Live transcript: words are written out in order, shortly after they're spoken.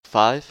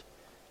5,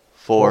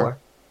 4,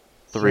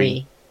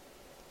 3,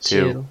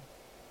 2,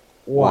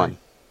 1.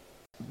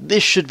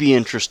 This should be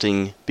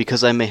interesting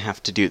because I may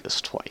have to do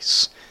this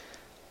twice.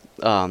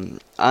 I'm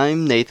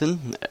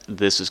Nathan,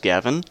 this is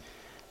Gavin,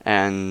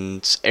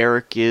 and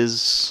Eric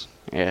is,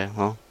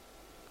 you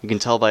can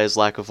tell by his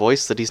lack of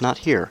voice that he's not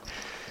here.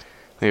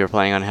 We were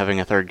planning on having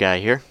a third guy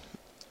here.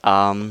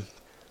 On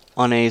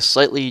a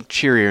slightly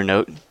cheerier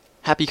note,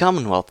 Happy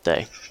Commonwealth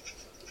Day.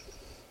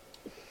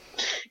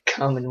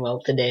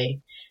 Commonwealth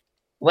Day.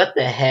 What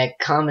the heck,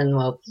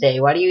 Commonwealth Day?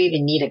 Why do you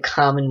even need a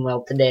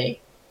Commonwealth Day?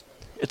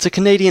 It's a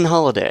Canadian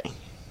holiday.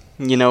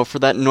 You know, for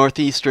that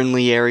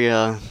northeasternly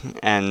area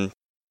and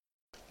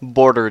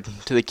bordered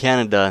to the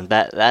Canada,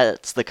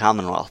 that's the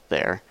Commonwealth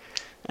there.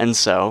 And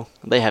so,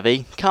 they have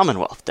a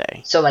Commonwealth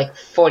Day. So like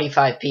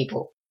 45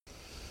 people.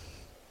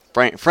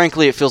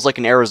 Frankly, it feels like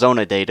an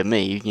Arizona Day to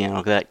me. You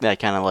know, that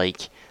kind of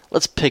like,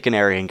 let's pick an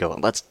area and go,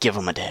 let's give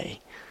them a day.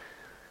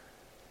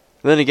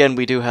 Then again,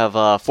 we do have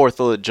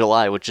 4th of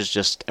July, which is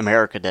just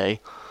America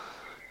Day.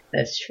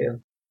 That's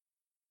true.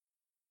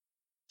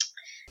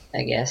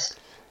 I guess.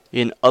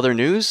 In other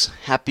news,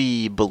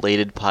 happy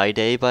belated Pi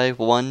Day by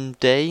one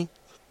day.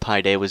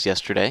 Pi Day was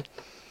yesterday.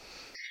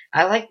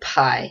 I like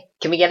pie.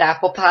 Can we get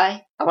apple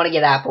pie? I want to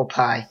get apple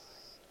pie.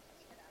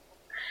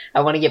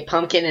 I want to get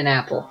pumpkin and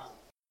apple.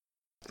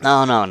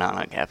 No,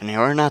 Gavin.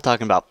 We're not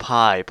talking about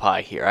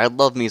pie here. I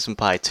love me some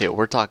pie, too.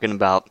 We're talking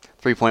about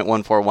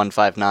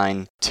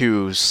 3.14159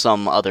 to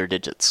some other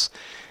digits.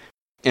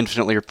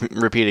 Infinitely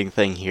repeating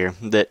thing here,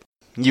 that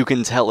you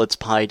can tell it's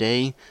Pi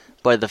Day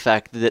by the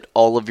fact that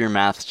all of your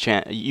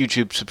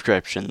YouTube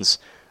subscriptions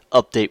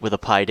update with a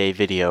Pi Day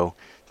video,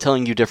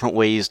 telling you different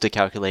ways to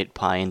calculate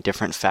pi and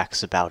different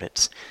facts about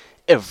it.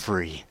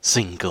 Every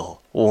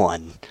single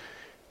one.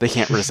 They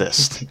can't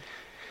resist.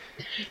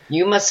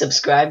 You must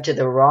subscribe to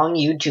the wrong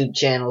YouTube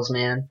channels,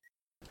 man.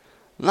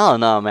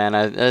 No, man.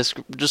 I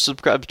just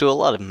subscribe to a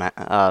lot of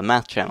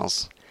math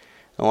channels.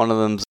 One of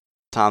them's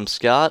Tom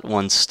Scott,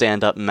 one's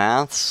Stand Up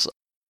Maths.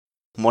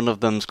 One of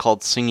them's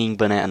called Singing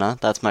Banana.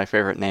 That's my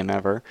favorite name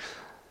ever.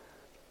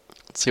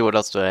 Let's see, what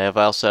else do I have?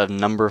 I also have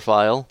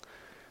Numberphile.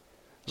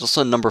 There's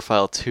also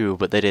Numberphile 2,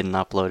 but they didn't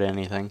upload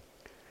anything.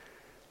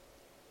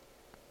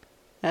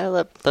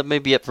 Yeah, that may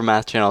be it for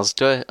math channels.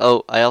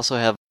 I also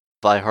have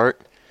iHeart.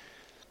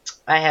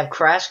 I have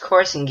Crash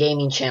Course and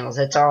gaming channels.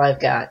 That's all I've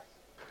got.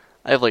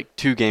 I have like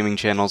 2 gaming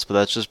channels, but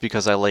that's just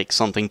because I like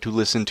something to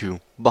listen to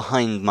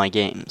behind my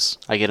games.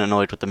 I get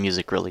annoyed with the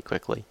music really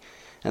quickly.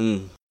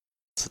 And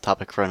it's a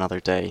topic for another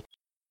day.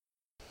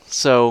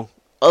 So,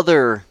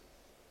 other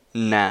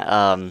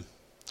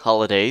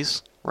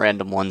holidays,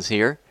 random ones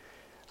here.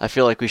 I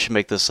feel like we should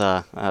make this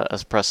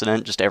as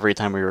precedent. Just every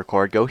time we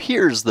record, go,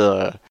 here's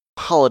the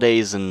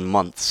holidays and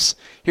months.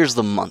 Here's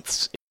the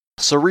months.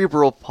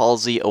 Cerebral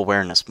Palsy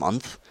Awareness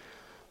Month,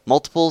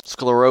 Multiple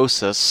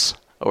Sclerosis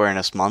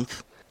Awareness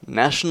Month,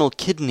 National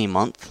Kidney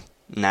Month,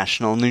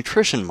 National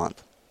Nutrition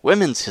Month,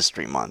 Women's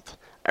History Month,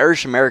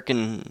 Irish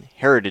American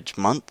Heritage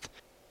Month,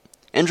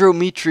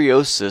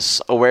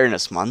 Endometriosis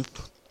Awareness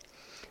Month,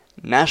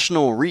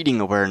 National Reading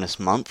Awareness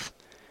Month,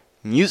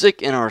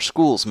 Music in Our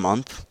Schools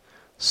Month,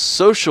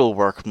 Social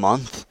Work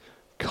Month,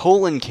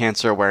 Colon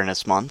Cancer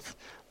Awareness Month,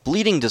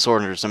 Bleeding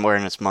Disorders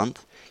Awareness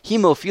Month,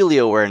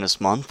 Hemophilia Awareness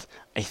Month.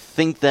 I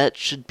think that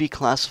should be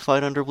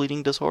classified under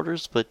bleeding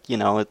disorders, but, you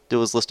know, it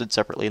was listed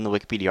separately in the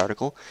Wikipedia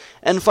article.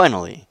 And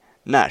finally,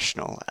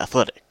 National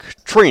Athletic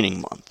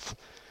Training Month.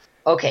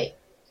 Okay,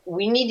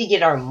 we need to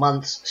get our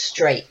months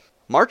straight.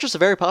 March is a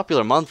very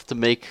popular month to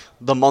make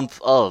the month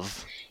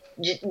of.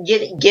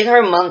 Get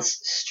our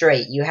months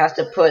straight. You have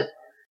to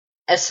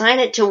assign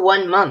it to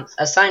 1 month.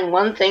 Assign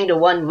one thing to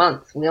 1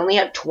 month. We only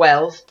have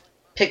 12.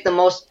 Pick the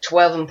most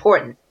 12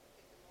 important.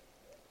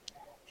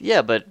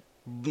 Yeah, but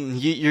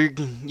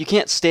you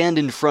can't stand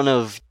in front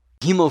of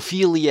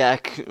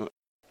hemophiliac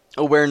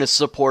awareness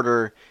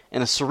supporter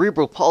and a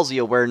cerebral palsy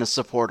awareness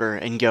supporter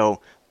and go,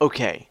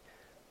 okay,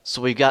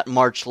 so we've got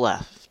March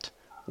left.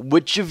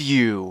 Which of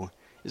you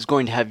is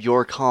going to have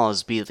your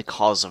cause be the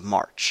cause of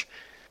March?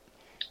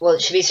 Well,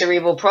 it should be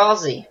cerebral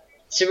palsy.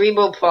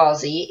 Cerebral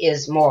palsy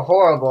is more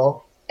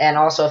horrible and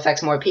also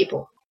affects more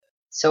people.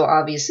 So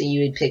obviously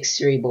you would pick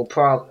cerebral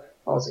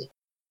palsy.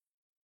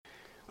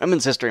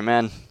 Women's history,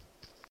 man.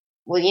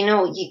 Well, you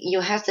know, you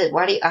have to.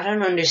 I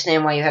don't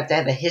understand why you have to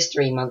have a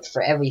history month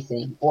for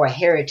everything or a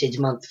heritage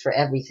month for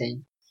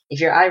everything. If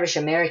you're Irish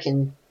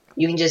American,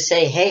 you can just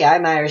say, "Hey,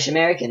 I'm Irish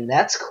American."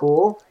 That's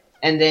cool,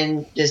 and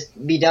then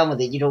just be done with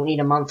it. You don't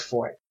need a month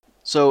for it.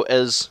 So,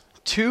 as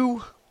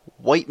 2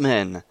 white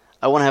men,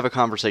 I want to have a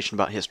conversation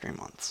about history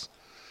months.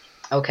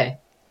 Okay.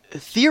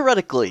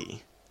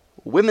 Theoretically,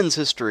 women's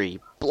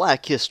history,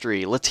 black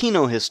history,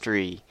 Latino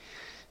history.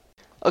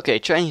 Okay,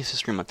 Chinese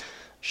history month.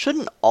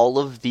 Shouldn't all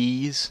of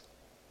these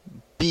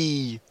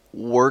be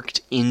worked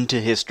into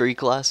history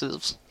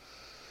classes?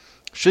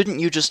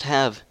 Shouldn't you just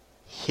have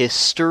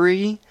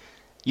history?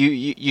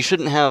 You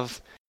shouldn't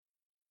have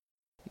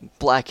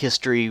black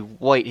history,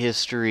 white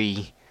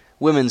history,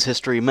 women's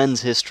history,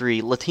 men's history,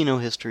 Latino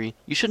history.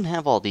 You shouldn't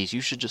have all these.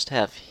 You should just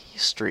have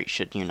history,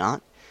 should you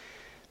not?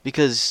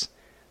 Because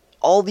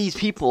all these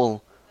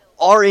people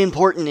are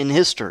important in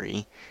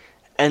history,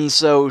 and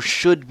so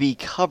should be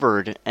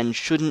covered and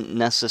shouldn't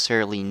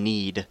necessarily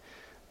need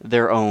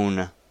their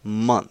own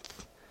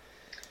month.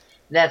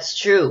 That's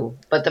true,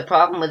 but the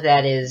problem with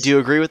that is... Do you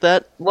agree with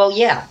that? Well,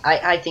 yeah,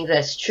 I think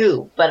that's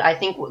true, but I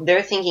think what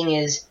their thinking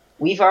is,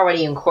 we've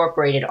already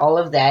incorporated all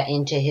of that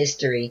into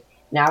history.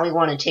 Now we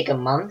want to take a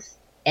month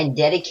and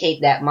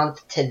dedicate that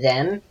month to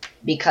them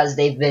because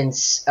they've been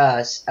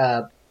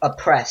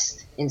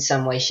oppressed in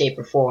some way, shape,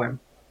 or form.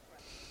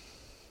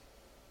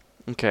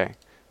 Okay,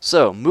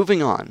 so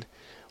moving on.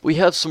 We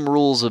have some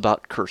rules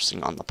about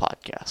cursing on the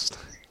podcast.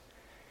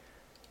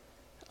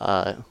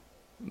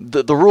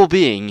 The rule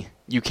being,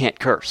 you can't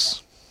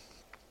curse.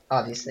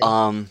 Obviously.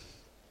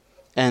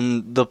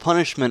 And the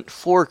punishment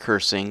for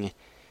cursing,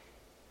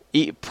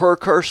 per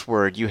curse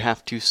word, you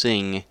have to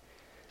sing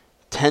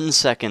 10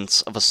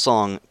 seconds of a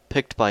song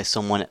picked by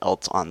someone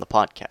else on the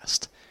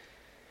podcast.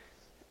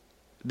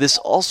 This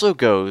also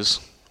goes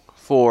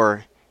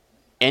for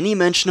any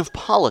mention of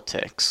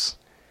politics,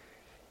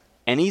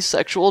 any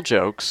sexual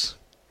jokes,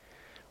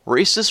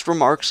 racist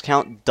remarks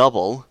count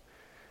double,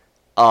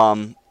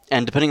 and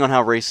depending on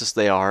how racist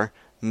they are,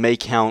 may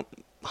count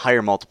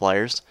higher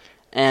multipliers,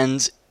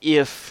 and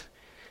if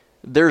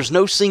there's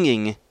no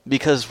singing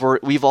because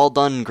we've all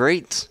done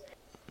great,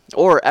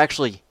 or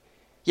actually,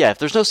 yeah, if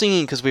there's no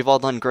singing because we've all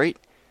done great,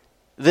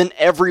 then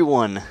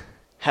everyone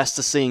has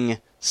to sing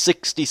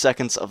 60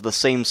 seconds of the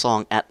same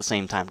song at the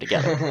same time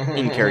together,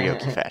 in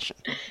karaoke fashion.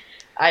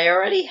 I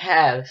already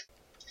have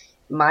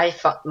my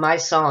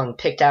song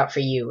picked out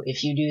for you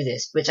if you do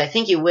this, which I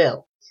think you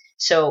will.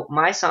 So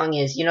my song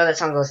is, you know that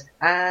song goes,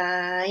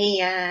 I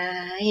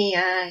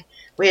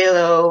will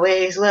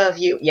always love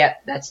you. Yeah,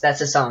 that's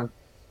the song.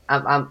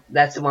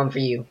 That's the one for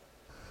you.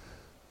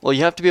 Well,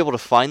 you have to be able to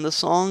find the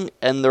song,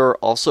 and there are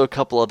also a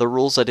couple other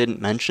rules I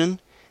didn't mention.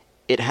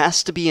 It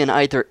has to be in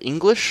either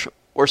English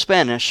or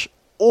Spanish,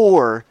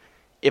 or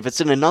if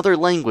it's in another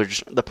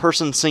language, the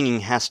person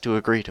singing has to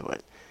agree to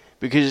it.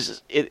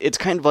 Because it's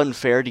kind of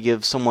unfair to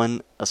give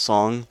someone a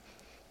song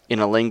in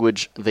a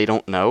language they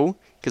don't know,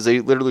 because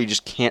they literally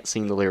just can't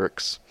sing the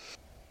lyrics.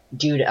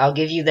 Dude, I'll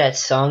give you that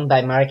song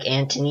by Mark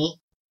Antony.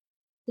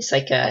 It's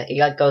like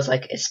it goes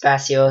like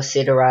Espacio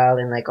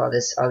Sideral and like all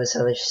this other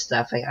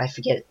stuff. I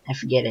forget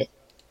it.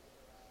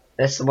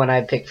 That's the one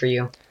I picked for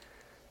you.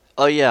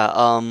 Oh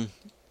yeah,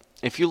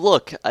 if you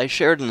look, I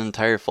shared an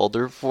entire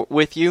folder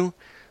with you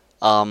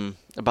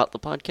about the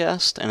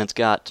podcast, and it's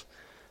got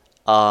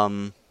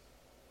 4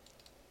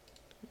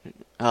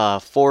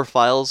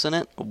 files in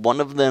it. One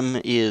of them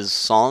is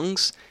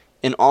songs,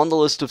 and on the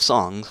list of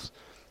songs,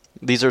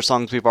 these are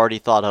songs we've already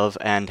thought of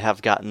and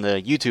have gotten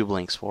the YouTube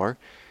links for.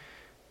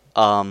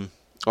 Or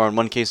in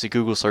one case a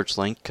Google search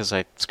link, because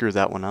I screwed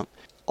that one up.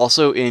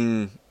 Also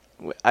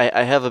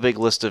I have a big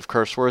list of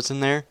curse words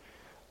in there.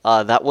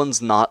 That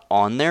one's not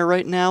on there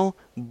right now,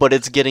 but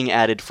it's getting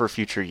added for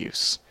future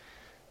use.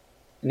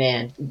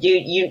 Man,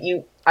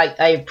 dude,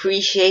 I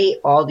appreciate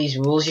all these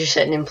rules you're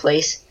setting in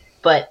place,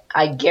 but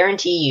I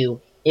guarantee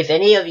you, if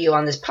any of you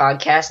on this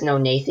podcast know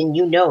Nathan,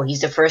 you know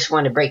he's the first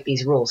one to break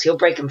these rules. He'll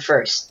break them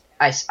first.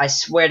 I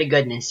swear to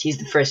goodness, he's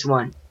the first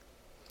one.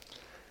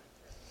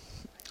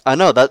 I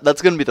know,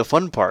 that's going to be the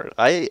fun part.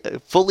 I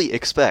fully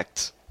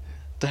expect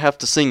to have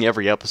to sing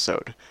every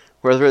episode.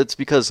 Whether it's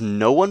because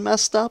no one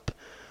messed up,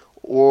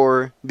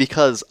 or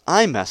because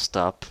I messed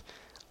up,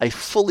 I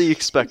fully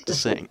expect to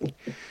sing.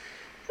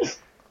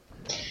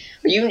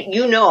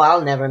 You know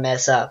I'll never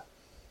mess up.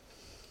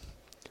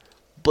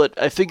 But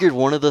I figured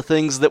one of the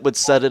things that would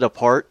set it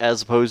apart,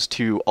 as opposed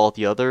to all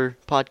the other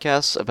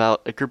podcasts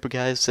about a group of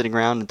guys sitting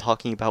around and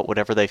talking about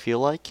whatever they feel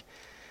like,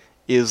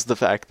 is the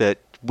fact that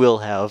we'll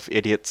have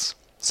idiots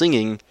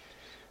singing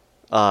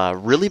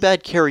really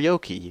bad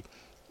karaoke.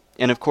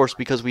 And of course,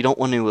 because we don't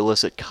want to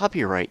elicit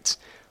copyrights,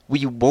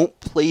 we won't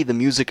play the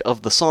music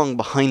of the song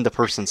behind the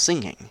person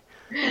singing.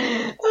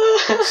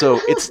 So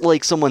it's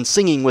like someone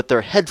singing with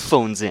their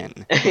headphones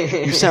in.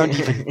 You sound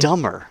even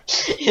dumber.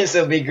 This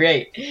will be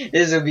great.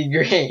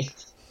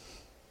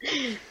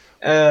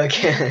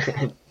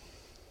 Okay.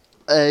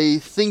 I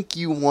think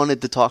you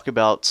wanted to talk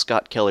about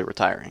Scott Kelly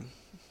retiring.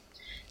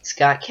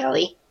 Scott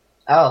Kelly?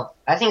 Oh,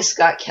 I think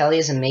Scott Kelly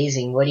is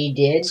amazing. What he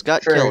did.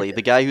 Scott Kelly,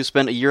 the guy who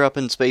spent a year up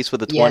in space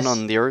with a twin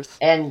on the Earth.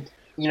 And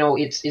you know,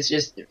 it's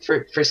just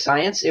for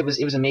science. It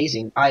was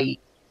amazing. I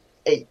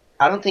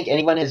don't think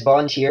anyone has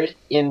volunteered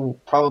in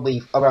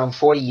probably around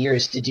 40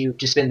 years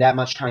to spend that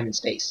much time in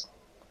space.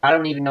 I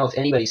don't even know if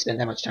anybody spent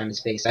that much time in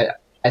space.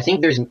 I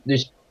think there's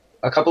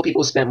a couple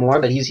people who spent more,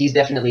 but he's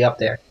definitely up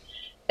there.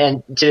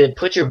 And to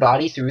put your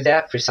body through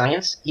that for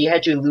science, he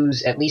had to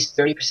lose at least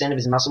 30% of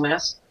his muscle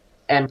mass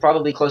and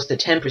probably close to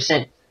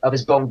 10% of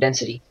his bone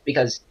density,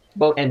 because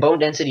bone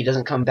density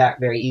doesn't come back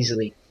very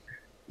easily.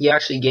 He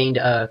actually gained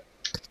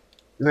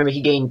remember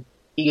he gained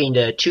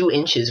 2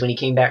 inches when he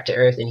came back to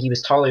Earth, and he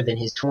was taller than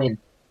his twin.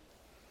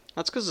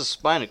 That's because his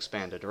spine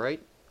expanded,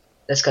 right?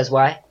 That's because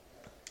why?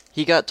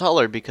 He got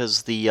taller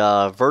because the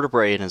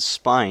vertebrae in his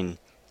spine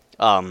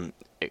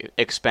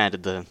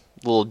expanded, the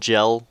little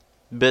gel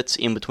bits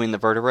in between the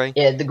vertebrae.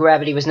 Yeah, the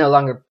gravity was no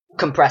longer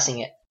compressing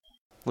it.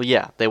 Well,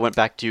 yeah, they went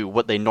back to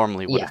what they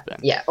normally would have been.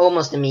 Yeah,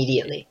 almost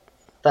immediately.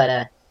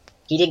 But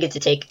he did get to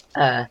take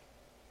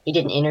he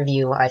did an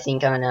interview, I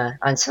think,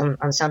 on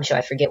some show,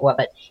 I forget what,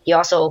 but he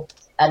also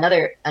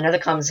another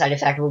common side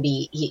effect will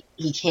be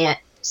he can't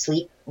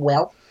sleep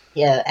well.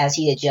 Yeah, as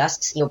he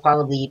adjusts, he'll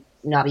probably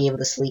not be able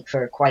to sleep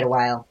for quite a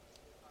while,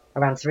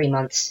 around 3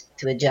 months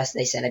to adjust.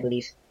 They said, I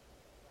believe.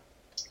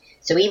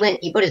 So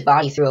he put his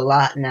body through a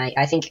lot, and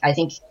I think.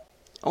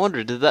 I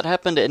wonder, did that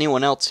happen to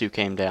anyone else who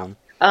came down?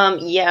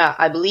 Yeah,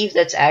 I believe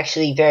that's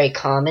actually very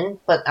common,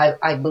 but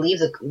I believe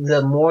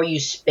the more you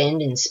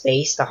spend in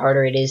space, the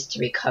harder it is to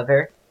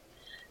recover.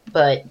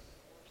 But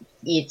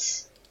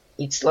it's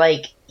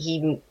like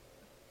he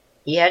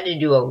had to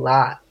do a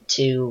lot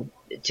to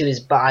his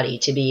body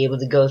to be able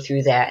to go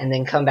through that and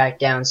then come back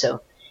down.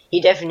 So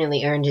he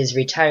definitely earned his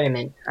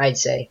retirement, I'd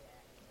say.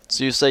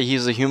 So you say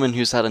he's a human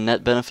who's had a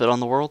net benefit on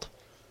the world?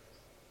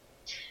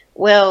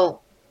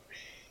 Well,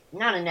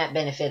 not a net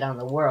benefit on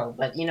the world,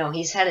 but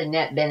he's had a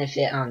net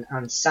benefit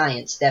on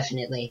science,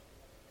 definitely,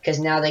 because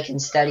now they can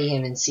study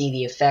him and see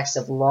the effects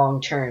of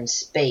long-term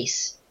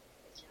space.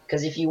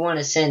 Because if you want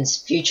to send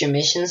future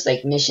missions,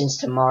 like missions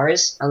to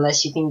Mars,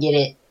 unless you can get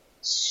it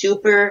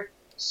super,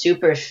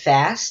 super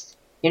fast,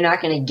 you're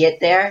not going to get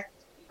there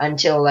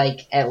until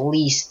like at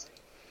least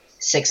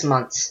 6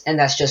 months, and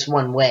that's just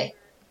one way.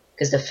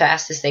 Because the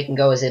fastest they can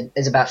go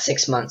is about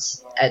 6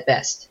 months at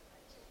best.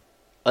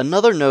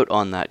 Another note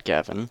on that,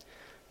 Gavin.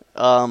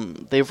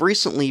 They've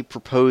recently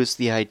proposed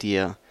the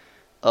idea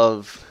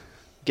of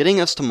getting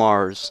us to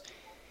Mars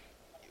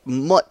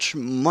much,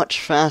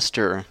 much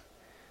faster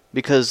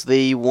because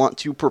they want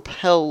to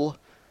propel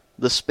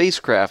the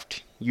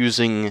spacecraft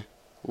using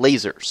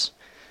lasers.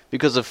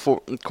 Because, of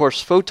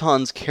course,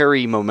 photons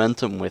carry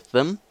momentum with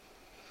them.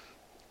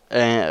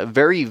 A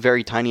very,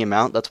 very tiny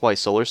amount. That's why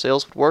solar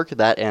sails would work,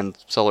 that and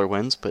solar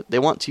winds. But they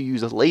want to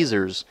use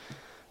lasers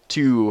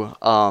to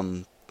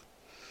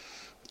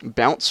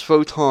bounce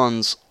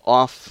photons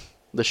off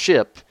the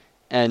ship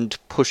and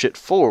push it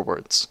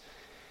forwards.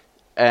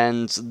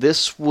 And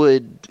this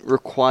would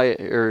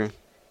require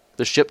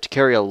the ship to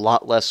carry a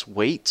lot less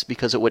weight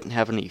because it wouldn't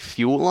have any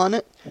fuel on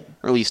it,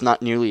 or at least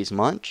not nearly as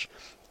much.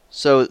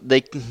 So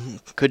they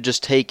could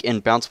just take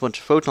and bounce a bunch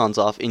of photons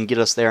off and get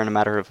us there in a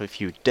matter of a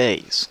few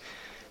days.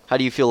 How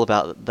do you feel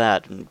about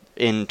that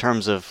in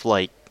terms of,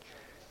 like,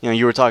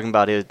 you were talking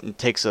about it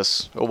takes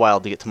us a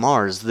while to get to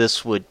Mars.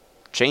 This would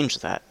change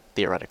that,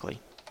 theoretically.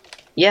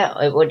 Yeah,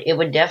 it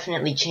would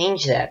definitely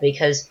change that,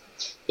 because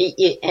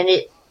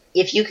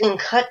if you can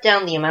cut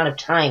down the amount of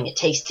time it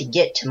takes to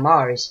get to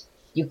Mars,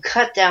 you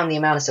cut down the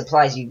amount of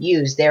supplies you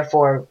use,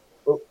 therefore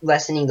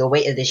lessening the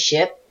weight of the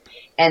ship,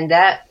 and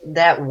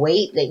that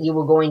weight that you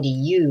were going to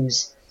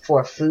use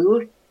for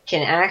food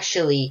can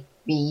actually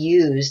be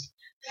used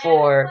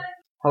for...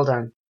 Hold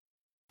on.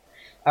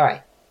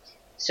 Alright.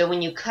 So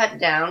when you cut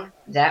down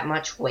that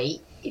much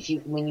weight,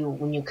 when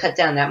you cut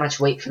down that much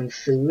weight from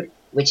food,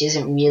 which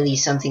isn't really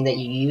something that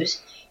you use,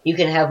 you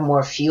can have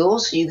more fuel,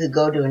 so you could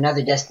go to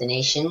another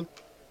destination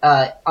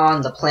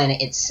on the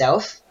planet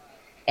itself,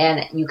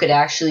 and you could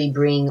actually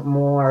bring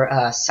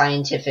more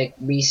scientific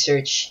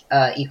research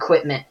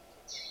equipment,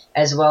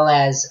 as well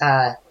as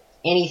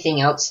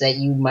anything else that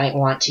you might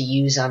want to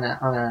use on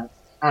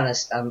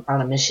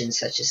a mission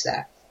such as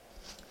that.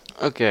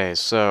 Okay,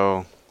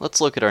 so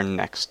let's look at our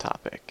next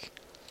topic.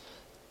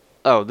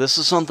 Oh, this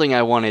is something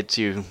I wanted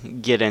to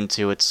get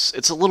into.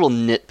 It's a little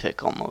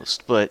nitpick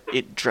almost, but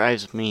it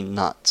drives me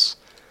nuts.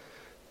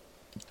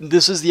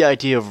 This is the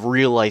idea of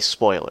real-life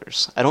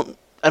spoilers. I don't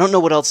know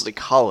what else to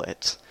call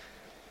it,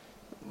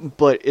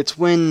 but it's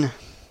when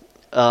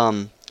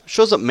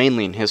shows up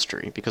mainly in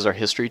history because our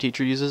history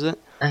teacher uses it.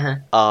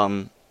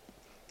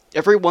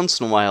 Every once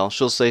in a while,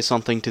 she'll say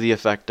something to the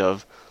effect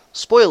of,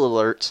 "Spoiler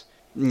alert,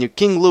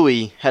 King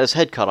Louis had his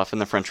head cut off in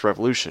the French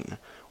Revolution,"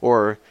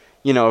 or,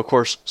 of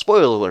course,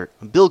 spoiler alert,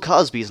 Bill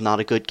Cosby's not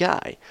a good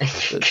guy.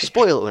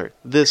 Spoiler alert,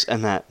 this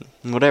and that,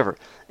 whatever.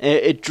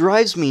 It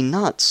drives me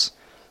nuts,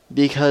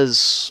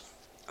 because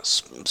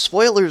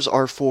spoilers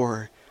are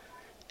for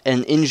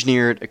an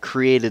engineered, a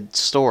created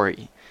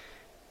story.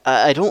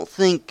 I don't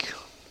think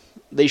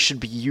they should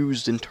be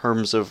used in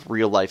terms of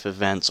real-life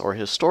events or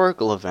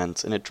historical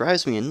events, and it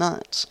drives me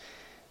nuts,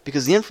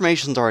 because the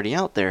information's already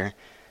out there.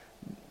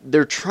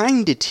 They're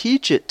trying to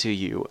teach it to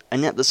you,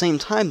 and at the same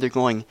time they're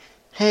going,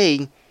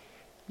 hey,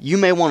 you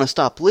may want to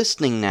stop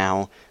listening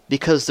now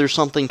because there's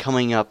something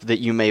coming up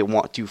that you may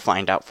want to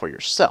find out for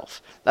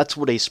yourself. That's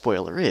what a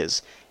spoiler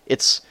is.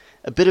 It's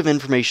a bit of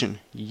information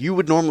you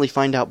would normally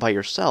find out by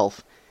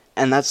yourself,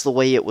 and that's the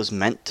way it was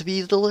meant to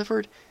be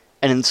delivered,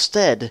 and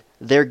instead,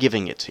 they're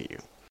giving it to you.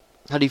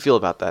 How do you feel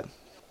about that?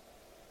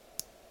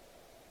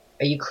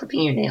 Are you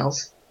clipping your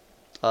nails?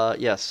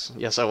 Yes.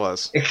 Yes, I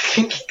was.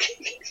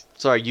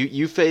 Sorry,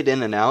 you fade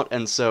in and out,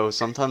 and so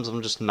sometimes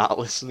I'm just not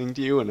listening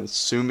to you and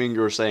assuming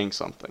you're saying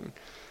something.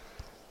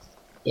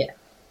 Yeah.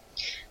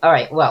 All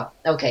right. Well,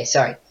 okay.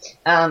 Sorry.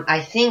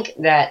 I think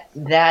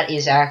that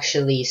is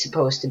actually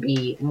supposed to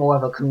be more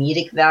of a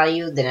comedic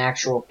value than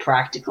actual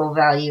practical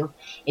value.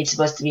 It's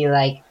supposed to be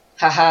like,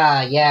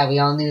 haha, yeah, we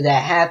all knew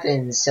that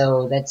happened,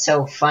 so that's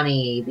so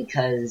funny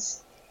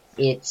because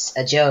it's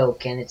a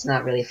joke and it's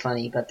not really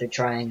funny, but they're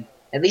trying.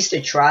 At least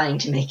they're trying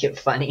to make it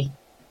funny.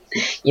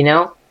 You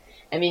know?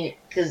 I mean,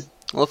 because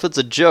Well, if it's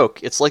a joke,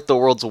 it's like the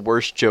world's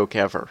worst joke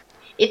ever.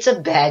 it's a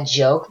bad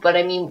joke, but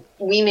I mean,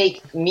 me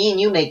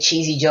and you make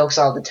cheesy jokes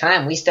all the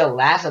time. We still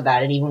laugh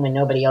about it even when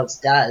nobody else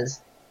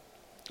does.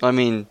 I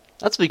mean,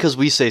 that's because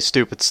we say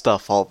stupid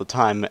stuff all the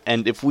time,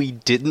 and if we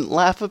didn't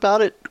laugh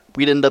about it,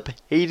 we'd end up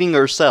hating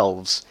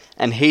ourselves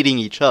and hating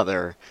each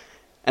other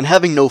and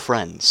having no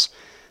friends.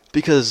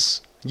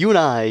 Because you and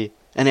I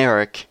and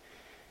Eric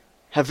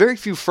have very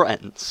few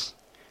friends.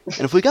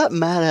 And if we got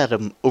mad at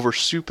him over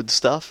stupid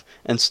stuff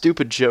and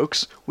stupid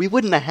jokes, we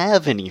wouldn't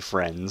have any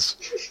friends.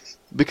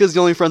 Because the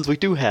only friends we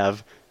do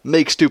have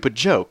make stupid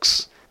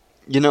jokes.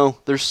 You know,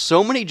 there's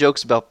so many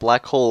jokes about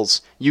black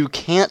holes you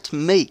can't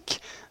make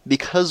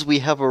because we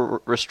have a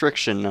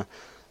restriction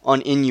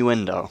on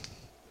innuendo.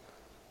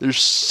 There's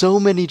so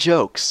many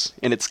jokes,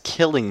 and it's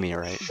killing me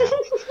right now.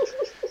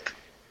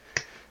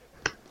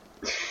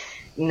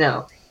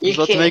 No, I you was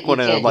about to can't. make one,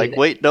 You and I'm can't do like, that.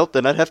 wait, nope,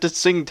 then I'd have to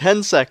sing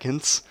 10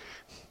 seconds,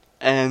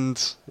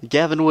 and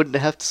Gavin wouldn't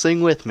have to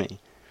sing with me.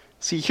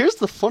 See, here's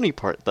the funny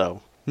part,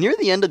 though. Near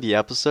the end of the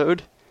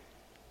episode,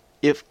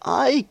 if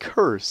I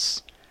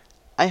curse,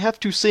 I have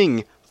to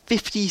sing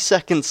 50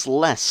 seconds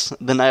less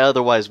than I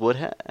otherwise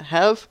would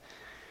have,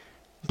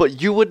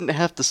 but you wouldn't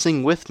have to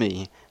sing with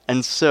me,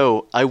 and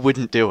so I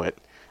wouldn't do it.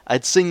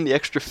 I'd sing the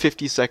extra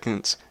 50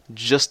 seconds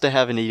just to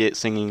have an idiot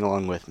singing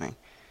along with me.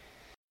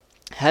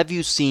 Have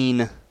you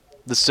seen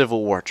the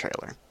Civil War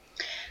trailer?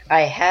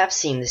 I have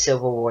seen the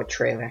Civil War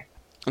trailer.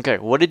 Okay,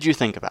 what did you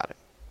think about it?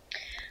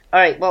 All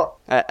right. Well,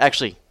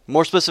 Actually,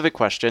 more specific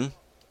question.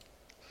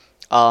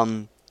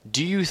 Do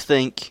you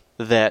think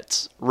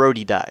that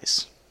Rhodey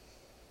dies?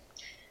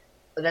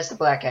 that's the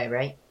black guy,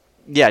 right?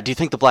 Yeah, do you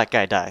think the black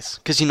guy dies?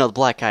 Because you know the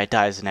black guy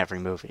dies in every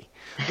movie.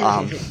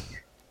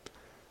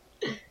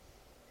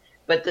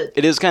 But the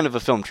It is kind of a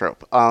film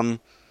trope.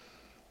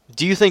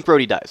 Do you think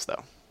Rhodey dies,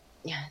 though?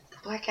 yeah, the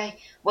black guy.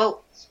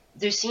 Well,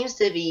 there seems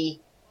to be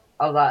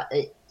a lot.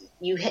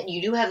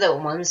 You do have that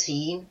one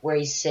scene where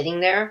he's sitting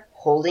there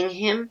holding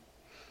him,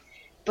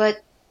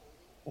 but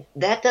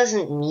that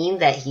doesn't mean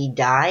that he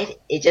died.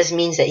 It just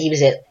means that he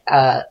was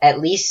at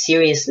least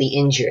seriously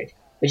injured,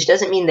 which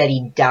doesn't mean that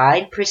he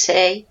died per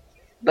se,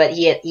 but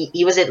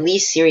he was at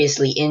least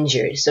seriously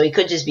injured. So he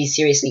could just be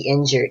seriously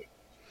injured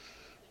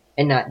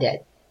and not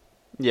dead.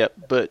 Yeah,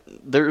 but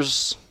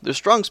there's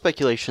strong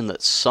speculation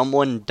that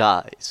someone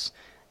dies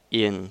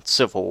in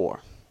Civil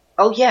War.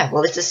 Oh yeah,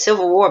 well it's a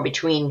civil war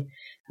between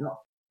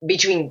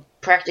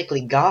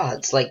practically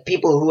gods, like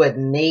people who have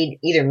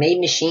either made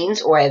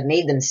machines or have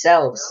made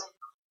themselves.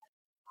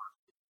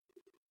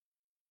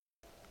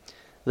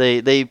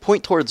 They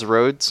point towards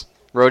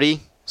Rhodey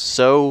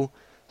so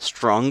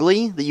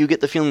strongly that you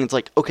get the feeling it's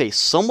like, okay,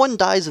 someone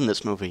dies in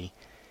this movie,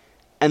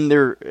 and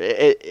they're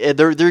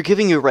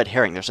giving you a red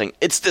herring. They're saying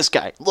it's this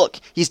guy. Look,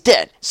 he's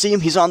dead. See him?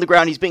 He's on the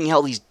ground. He's being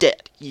held. He's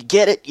dead. You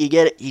get it? You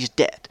get it? He's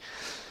dead.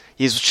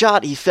 He's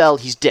shot. He fell.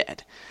 He's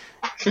dead.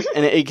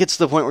 And it gets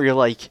to the point where you're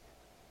like,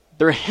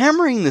 they're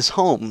hammering this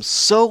home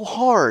so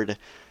hard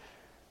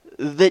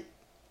that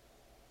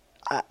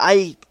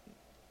I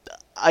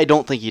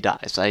don't think he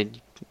dies.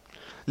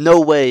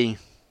 No way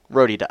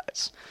Rhodey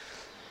dies.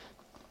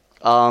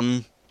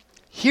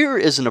 Here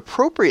is an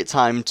appropriate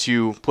time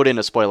to put in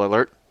a spoiler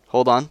alert.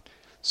 Hold on.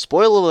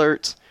 Spoiler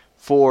alert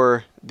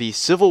for the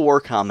Civil War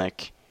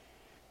comic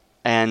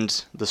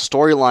and the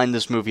storyline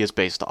this movie is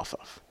based off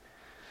of.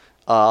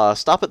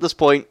 Stop at this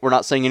point. We're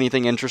not saying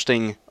anything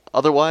interesting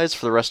otherwise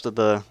for the rest of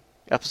the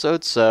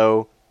episode,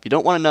 so if you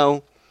don't want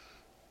to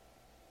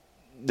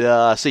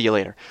know, see you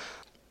later.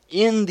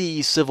 In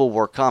the Civil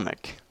War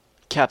comic,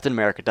 Captain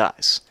America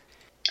dies.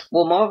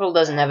 Well, Marvel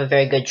doesn't have a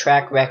very good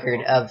track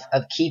record of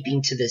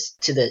keeping to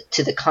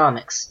the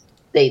comics.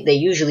 They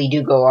usually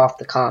do go off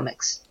the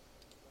comics.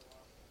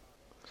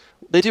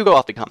 They do go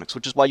off the comics,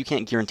 which is why you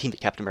can't guarantee that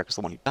Captain America's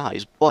the one who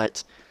dies,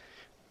 but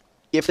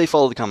if they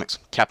follow the comics,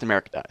 Captain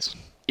America dies.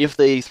 If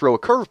they throw a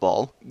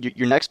curveball,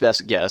 your next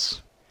best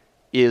guess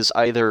is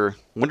either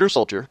Winter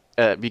Soldier,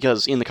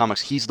 because in the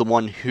comics he's the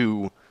one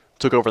who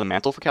took over the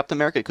mantle for Captain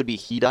America. It could be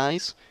he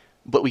dies,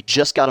 but we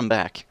just got him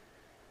back.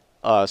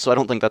 So I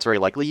don't think that's very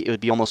likely. It would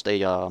be almost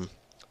a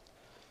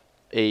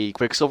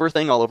Quicksilver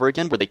thing all over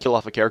again, where they kill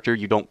off a character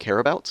you don't care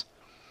about.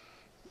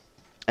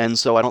 And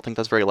so I don't think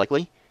that's very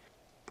likely.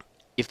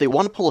 If they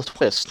want to pull a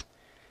twist,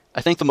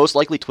 I think the most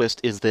likely twist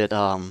is that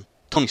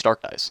Tony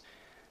Stark dies.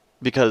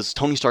 Because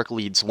Tony Stark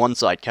leads one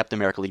side, Captain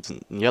America leads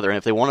the other, and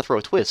if they want to throw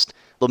a twist,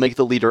 they'll make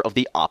the leader of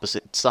the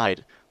opposite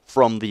side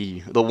from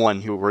the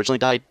one who originally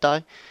died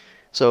die.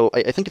 So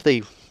I think if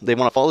they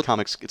want to follow the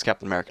comics, it's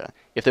Captain America.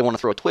 If they want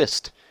to throw a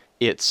twist,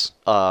 it's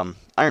Iron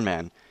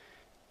Man,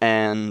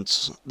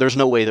 and there's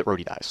no way that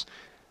Rhodey dies.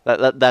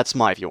 That's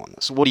my view on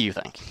this. What do you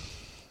think?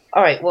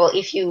 All right. Well,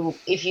 if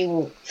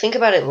you think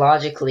about it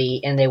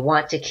logically, and they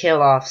want to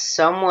kill off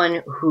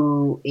someone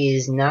who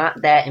is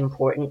not that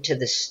important to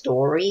the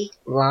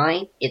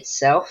storyline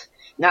itself,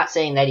 not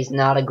saying that he's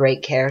not a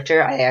great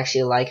character. I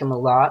actually like him a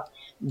lot,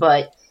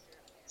 but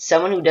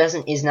someone who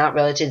doesn't is not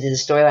relative to the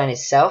storyline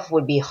itself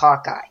would be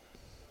Hawkeye.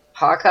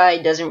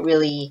 Hawkeye doesn't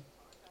really.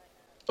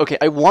 Okay,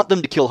 I want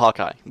them to kill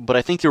Hawkeye, but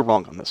I think you're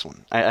wrong on this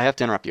one. I have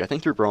to interrupt you. I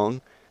think you're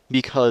wrong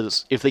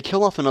because if they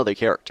kill off another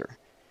character,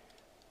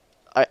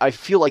 I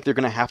feel like they're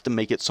going to have to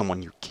make it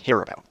someone you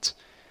care about.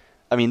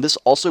 I mean, this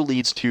also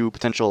leads to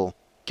potential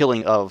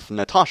killing of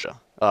Natasha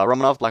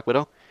Romanoff, Black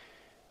Widow,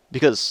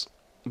 because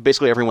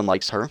basically everyone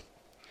likes her,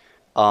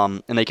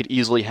 and they could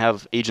easily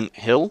have Agent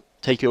Hill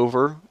take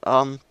over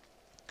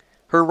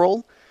her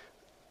role,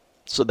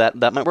 so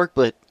that might work.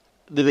 But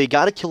they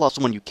got to kill off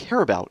someone you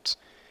care about,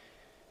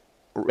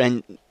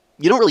 and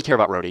you don't really care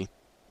about Rhodey.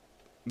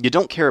 You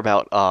don't care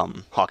about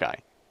Hawkeye.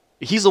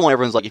 He's the one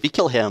everyone's like, if you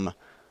kill him,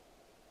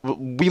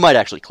 we might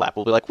actually clap.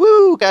 We'll be like,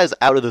 woo, guys,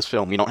 out of this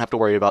film. You don't have to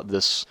worry about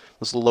this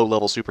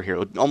low-level superhero. It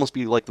would almost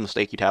be like the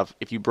mistake you'd have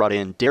if you brought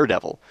in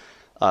Daredevil,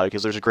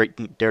 because there's a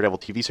great Daredevil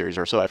TV series,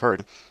 or so I've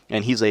heard,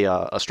 and he's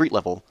a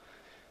street-level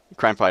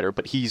crime fighter,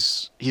 but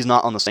he's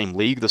not on the same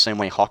league the same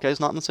way Hawkeye's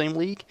not in the same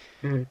league.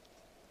 Mm.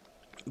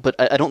 But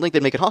I don't think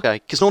they'd make it Hawkeye,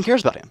 because no one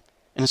cares about him.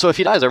 And so if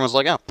he dies, everyone's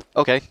like, oh,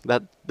 okay,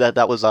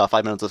 that was 5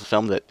 minutes of the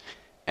film that,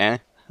 I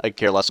could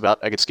care less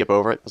about. I could skip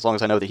over it, as long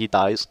as I know that he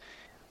dies.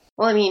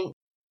 Well, I mean,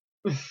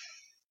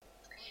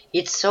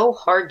 it's so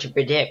hard to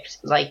predict.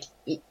 Like,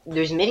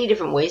 there's many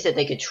different ways that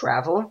they could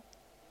travel,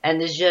 and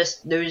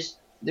there's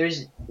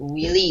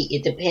really,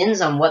 it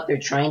depends on what they're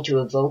trying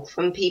to evoke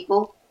from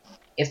people.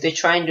 If they're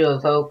trying to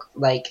evoke,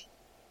 like,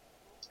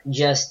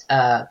 just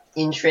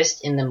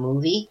interest in the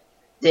movie,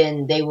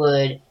 then they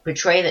would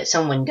portray that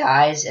someone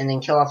dies and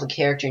then kill off a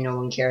character no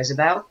one cares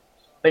about.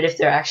 But if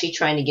they're actually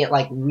trying to get,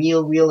 like,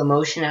 real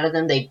emotion out of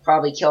them, they'd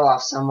probably kill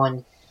off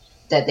someone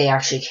that they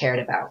actually cared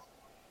about.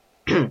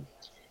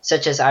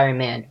 Such as Iron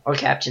Man or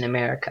Captain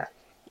America.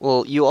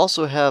 Well, you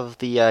also have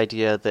the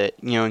idea that,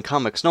 in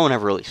comics, no one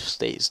ever really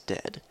stays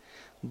dead.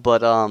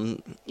 But,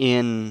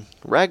 in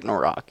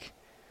Ragnarok,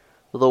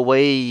 the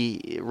way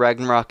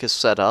Ragnarok is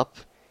set up,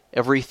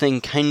 everything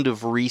kind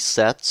of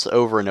resets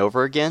over and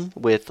over again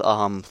with,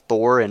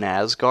 Thor and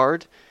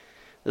Asgard.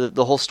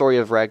 The whole story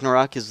of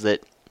Ragnarok is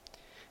that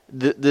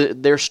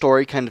their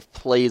story kind of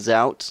plays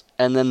out,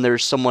 and then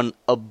there's someone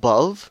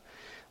above,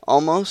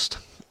 almost,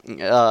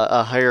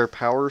 a higher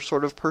power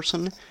sort of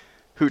person,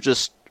 who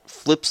just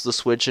flips the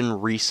switch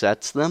and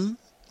resets them.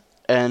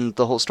 And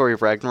the whole story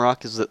of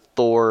Ragnarok is that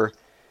Thor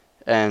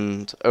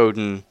and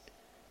Odin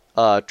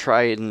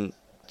try and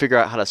figure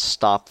out how to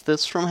stop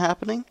this from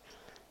happening.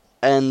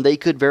 And they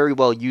could very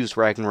well use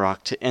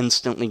Ragnarok to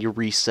instantly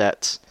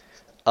reset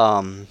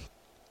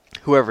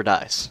whoever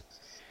dies.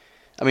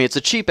 I mean, it's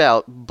a cheap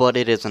out, but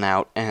it is an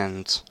out,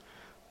 and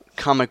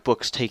comic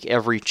books take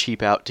every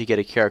cheap out to get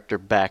a character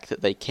back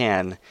that they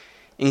can,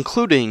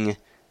 including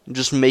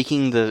just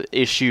making the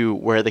issue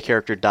where the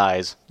character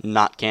dies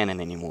not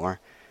canon anymore,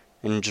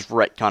 and just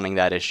retconning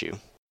that issue.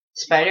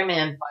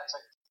 Spider-Man.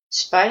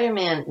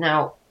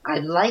 Now, I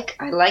like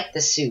the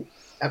suit.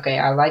 Okay,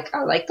 I like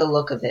the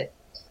look of it.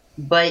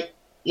 But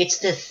it's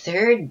the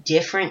third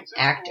different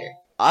actor.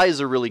 Eyes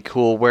are really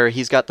cool, where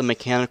he's got the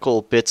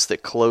mechanical bits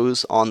that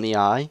close on the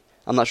eye.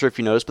 I'm not sure if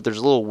you noticed, but there's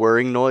a little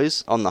whirring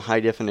noise on the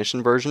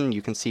high-definition version.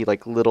 You can see,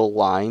 like, little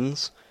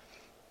lines.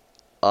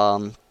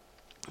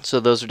 So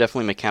those are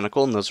definitely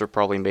mechanical, and those are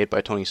probably made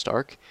by Tony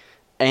Stark.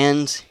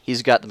 And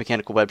he's got the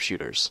mechanical web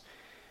shooters.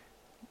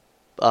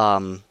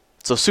 So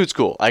suit's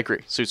cool. I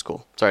agree. Suit's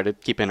cool. Sorry to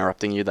keep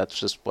interrupting you. That's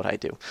just what I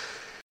do.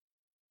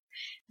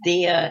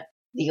 The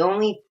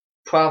only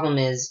problem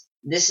is,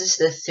 this is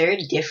the third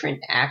different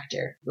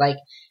actor. Like,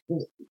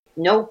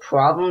 no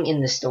problem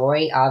in the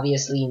story.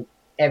 Obviously,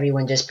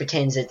 everyone just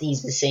pretends that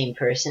he's the same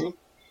person.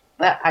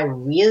 But I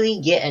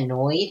really get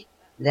annoyed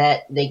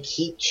that they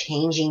keep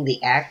changing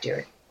the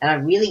actor. And I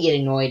really get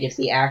annoyed if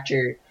the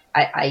actor...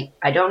 I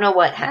don't know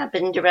what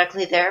happened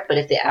directly there, but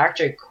if the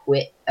actor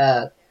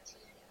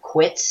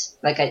quits,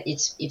 like,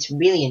 it's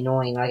really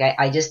annoying. Like,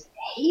 I just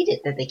hate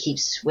it that they keep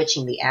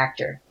switching the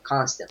actor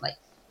constantly.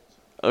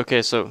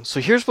 Okay, so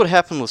here's what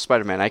happened with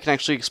Spider-Man. I can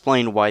actually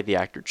explain why the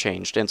actor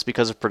changed, and it's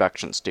because of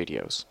production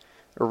studios.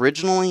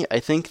 Originally, I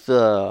think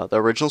the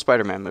original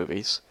Spider-Man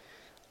movies,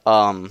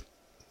 1,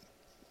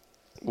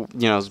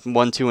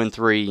 2, and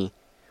 3,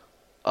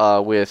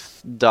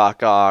 with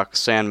Doc Ock,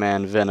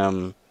 Sandman,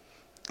 Venom,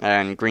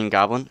 and Green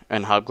Goblin,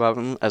 and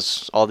Hobgoblin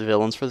as all the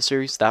villains for the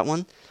series, that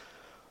one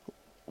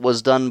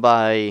was done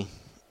by,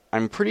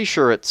 I'm pretty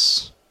sure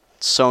it's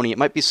Sony. It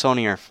might be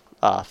Sony or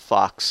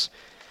Fox.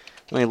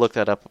 Let me look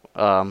that up.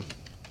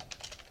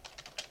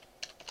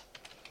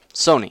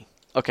 Sony.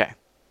 Okay.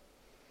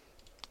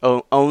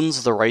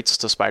 Owns the rights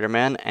to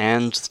Spider-Man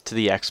and to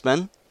the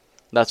X-Men.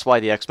 That's why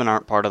the X-Men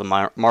aren't part of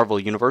the Marvel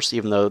Universe,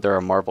 even though they're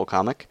a Marvel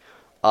comic.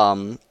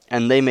 And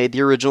they made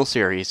the original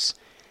series,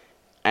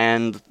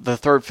 and the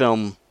third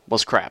film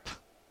was crap.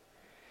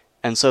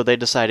 And so they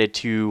decided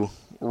to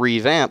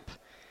revamp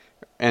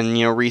and,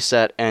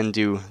 reset and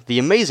do The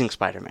Amazing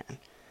Spider-Man.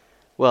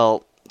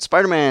 Well,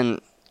 Spider-Man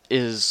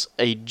is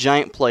a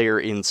giant player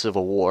in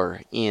Civil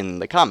War in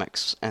the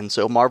comics, and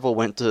so Marvel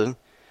went to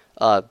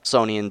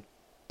Sony and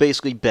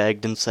basically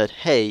begged and said,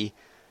 hey,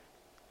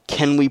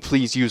 can we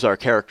please use our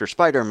character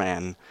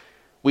Spider-Man?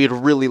 We'd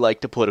really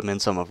like to put him in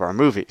some of our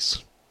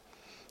movies.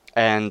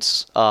 And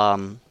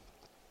Sony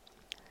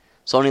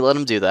let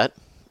him do that,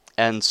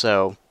 and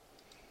so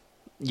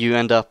you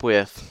end up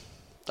with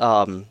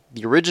the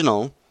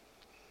original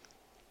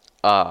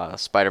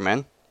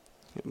Spider-Man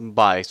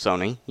by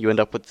Sony, you end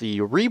up with the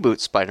reboot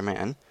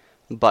Spider-Man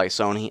by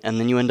Sony, and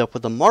then you end up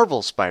with the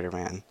Marvel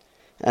Spider-Man.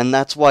 And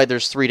that's why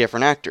there's 3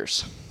 different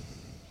actors.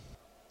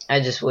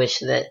 I just wish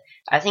that...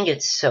 I think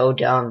it's so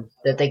dumb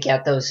that they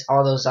got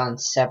all those on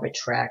separate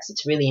tracks.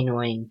 It's really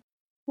annoying,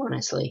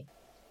 honestly.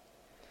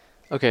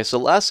 Okay, so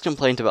last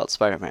complaint about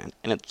Spider-Man,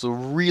 and it's a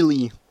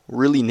really,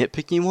 really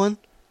nitpicky one.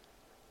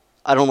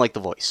 I don't like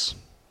the voice.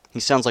 He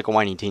sounds like a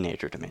whiny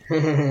teenager to me.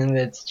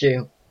 That's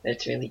true.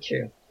 That's really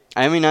true.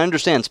 I mean, I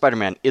understand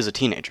Spider-Man is a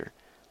teenager,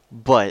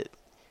 but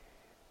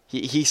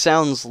he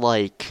sounds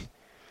like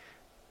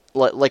a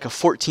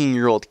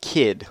 14-year-old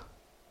kid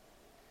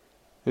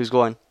who's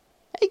going,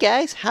 "Hey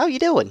guys, how you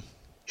doing?"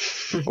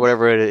 Or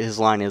whatever his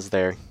line is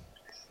there.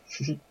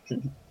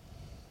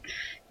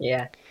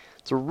 Yeah.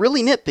 It's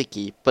really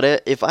nitpicky,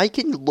 but if I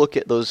can look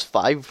at those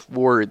 5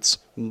 words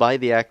by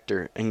the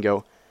actor and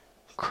go,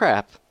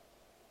 crap,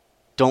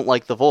 don't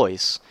like the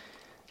voice,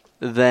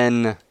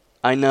 then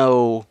I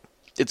know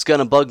it's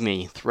gonna bug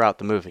me throughout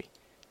the movie.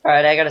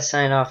 Alright, I gotta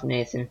sign off,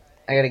 Nathan.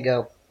 I gotta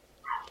go.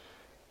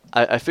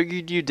 I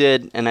figured you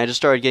did, and I just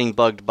started getting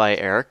bugged by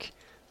Eric,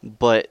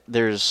 but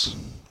there's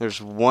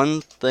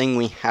one thing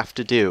we have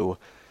to do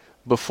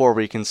before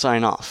we can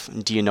sign off.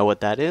 Do you know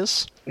what that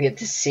is? We have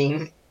to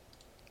sing.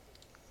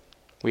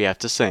 We have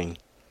to sing.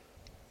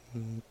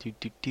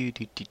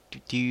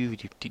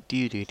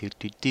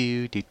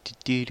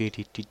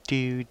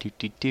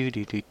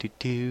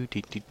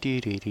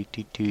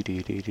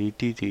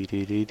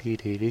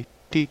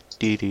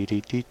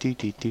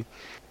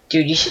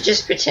 Dude, you should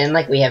just pretend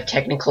like we have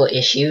technical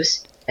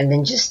issues, and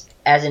then just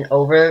as an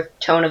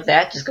overtone of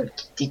that, just go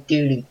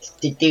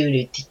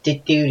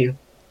do-do-do-do-do-do-do-do.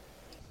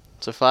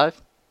 So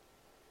 5,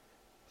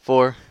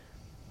 4,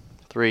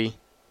 3,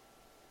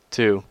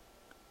 2,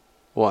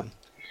 1.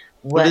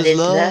 What is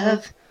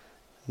love?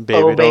 Baby,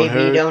 Oh, don't baby,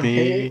 hurt don't me.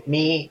 hurt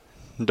me.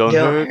 Don't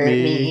hurt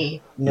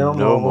me. No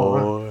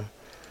more.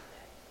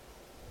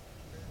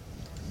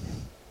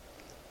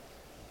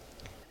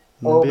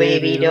 Oh,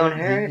 baby, don't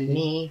hurt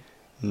me.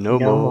 No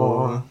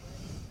more.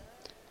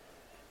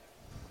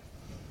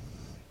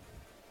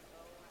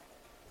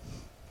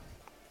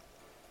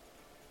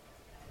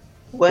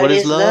 What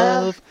is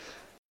love?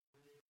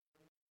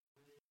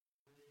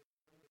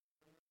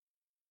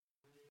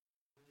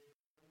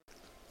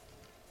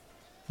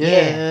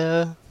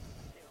 Yeah.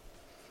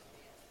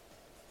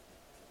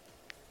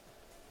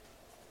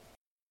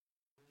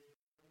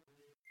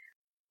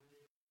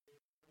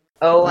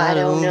 Oh, I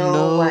don't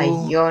know why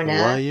you're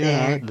not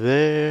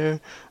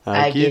there.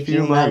 I give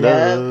you my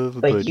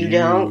love, but you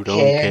don't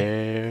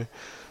care.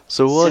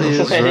 So what So is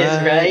what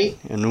is right?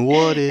 and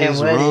what is And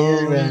what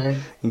is wrong? wrong?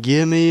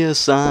 Give me a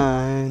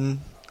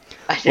sign.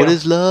 I What don't-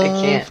 is I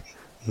love? can't.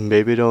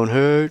 Baby, don't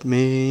hurt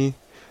me.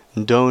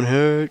 Don't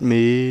hurt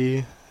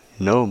me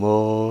no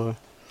more.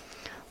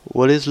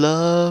 What is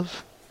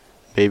love?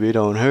 Baby,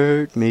 don't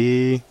hurt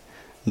me.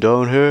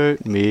 Don't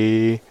hurt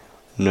me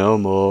no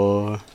more.